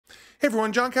Hey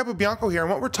everyone, John Capobianco here, and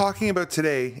what we're talking about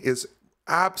today is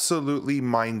absolutely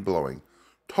mind-blowing.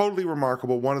 Totally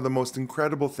remarkable, one of the most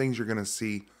incredible things you're going to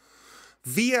see.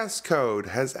 VS Code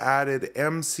has added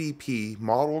MCP,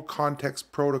 Model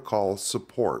Context Protocol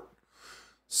support.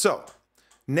 So,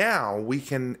 now we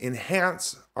can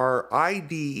enhance our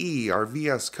IDE, our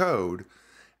VS Code,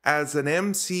 as an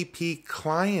MCP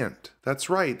client.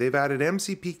 That's right, they've added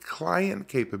MCP client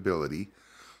capability.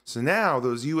 So now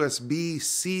those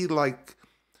USB-C like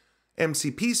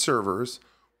MCP servers,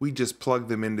 we just plug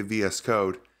them into VS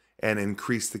Code and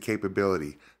increase the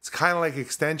capability. It's kind of like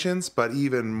extensions, but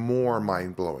even more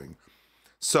mind-blowing.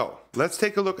 So let's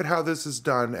take a look at how this is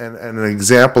done and an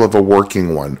example of a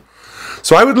working one.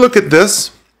 So I would look at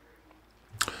this.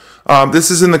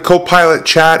 This is in the Copilot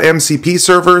chat MCP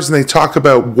servers, and they talk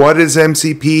about what is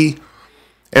MCP,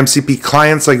 MCP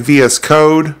clients like VS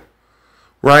Code,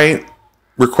 right?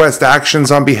 Request actions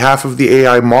on behalf of the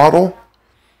AI model.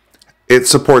 It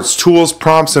supports tools,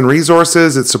 prompts, and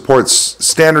resources. It supports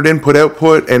standard input,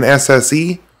 output, and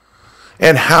SSE,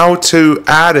 and how to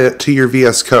add it to your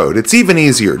VS Code. It's even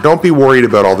easier. Don't be worried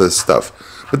about all this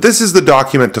stuff. But this is the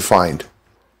document to find.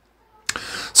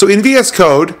 So in VS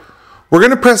Code, we're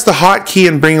going to press the hotkey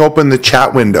and bring open the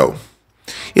chat window.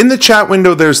 In the chat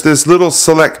window, there's this little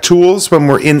select tools when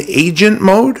we're in agent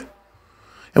mode.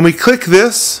 And we click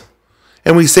this,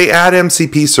 and we say add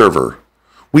MCP server.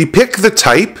 We pick the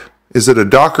type. Is it a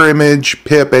Docker image,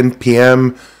 pip,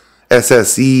 npm,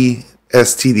 SSE,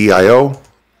 stdio?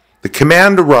 The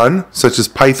command to run, such as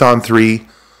Python 3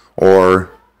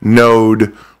 or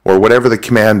node or whatever the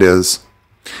command is.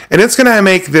 And it's going to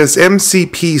make this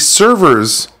MCP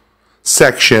servers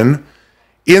section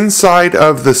inside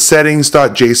of the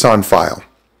settings.json file.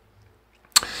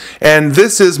 And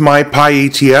this is my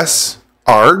pyATS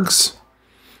args.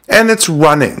 And it's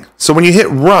running. So when you hit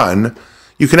run,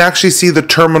 you can actually see the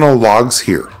terminal logs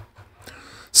here.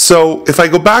 So if I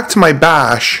go back to my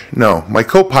bash, no, my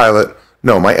Copilot,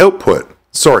 no, my output,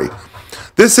 sorry.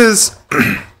 This is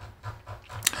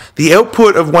the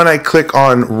output of when I click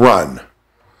on run.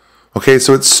 Okay,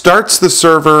 so it starts the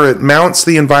server, it mounts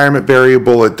the environment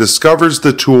variable, it discovers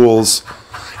the tools,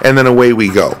 and then away we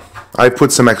go. I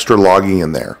put some extra logging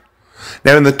in there.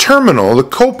 Now in the terminal, the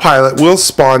Copilot will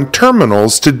spawn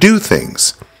terminals to do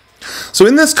things. So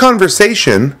in this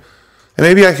conversation, and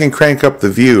maybe I can crank up the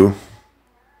view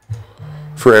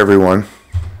for everyone.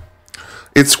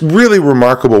 It's really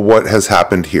remarkable what has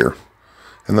happened here.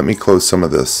 And let me close some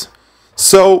of this.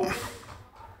 So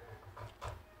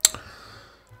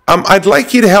I'd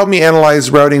like you to help me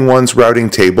analyze routing 1's routing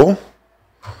table.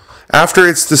 After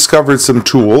it's discovered some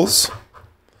tools,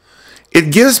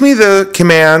 it gives me the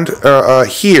command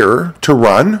here to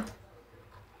run,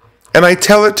 and I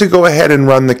tell it to go ahead and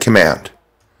run the command.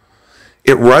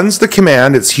 It runs the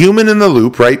command. It's human in the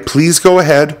loop, right? Please go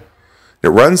ahead. It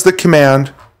runs the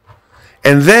command,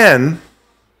 and then,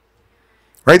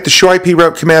 right, the show IP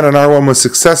route command on R1 was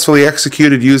successfully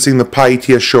executed using the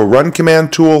pyATS show run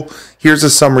command tool. Here's a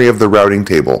summary of the routing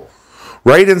table,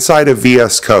 right inside of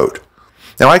VS Code.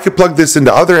 Now I could plug this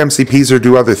into other MCPs or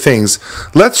do other things.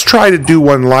 Let's try to do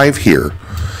one live here.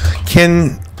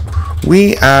 Can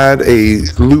we add a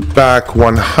loopback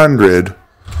 100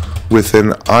 with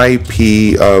an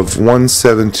IP of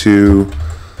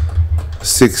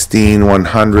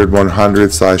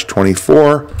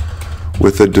 172.16.100.100/24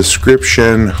 with a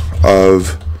description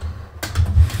of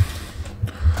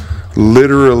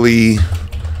literally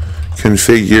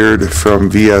configured from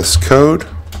VS Code,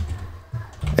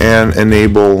 and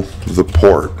enable the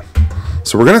port.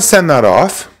 So we're going to send that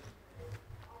off.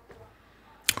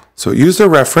 So it used a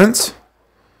reference,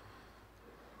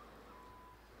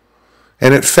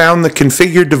 and it found the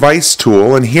configure device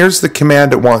tool, and here's the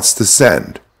command it wants to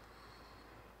send.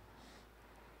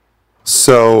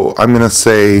 So I'm going to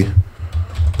say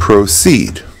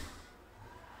proceed.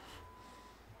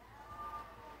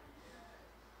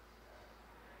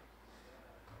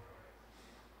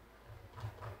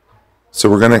 So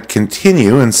we're going to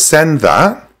continue and send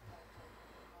that,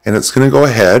 and it's going to go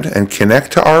ahead and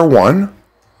connect to R1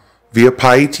 via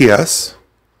pyATS,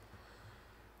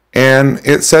 and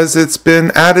it says it's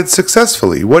been added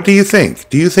successfully. What do you think?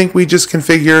 Do you think we just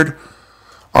configured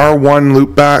R1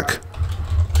 loopback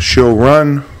show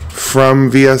run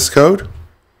from VS Code?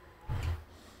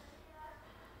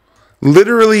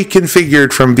 Literally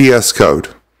configured from VS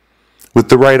Code with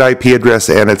the right IP address,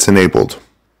 and it's enabled.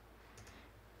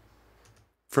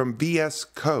 From VS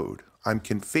Code, I'm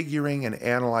configuring and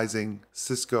analyzing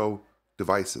Cisco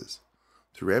devices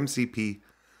through MCP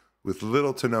with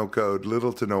little to no code,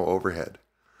 little to no overhead.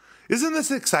 Isn't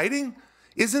this exciting?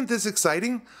 Isn't this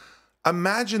exciting?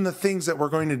 Imagine the things that we're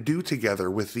going to do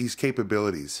together with these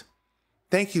capabilities.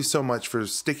 Thank you so much for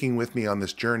sticking with me on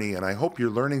this journey, and I hope you're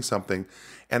learning something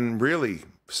and really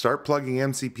start plugging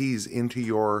MCPs into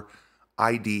your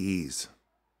IDEs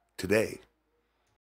today.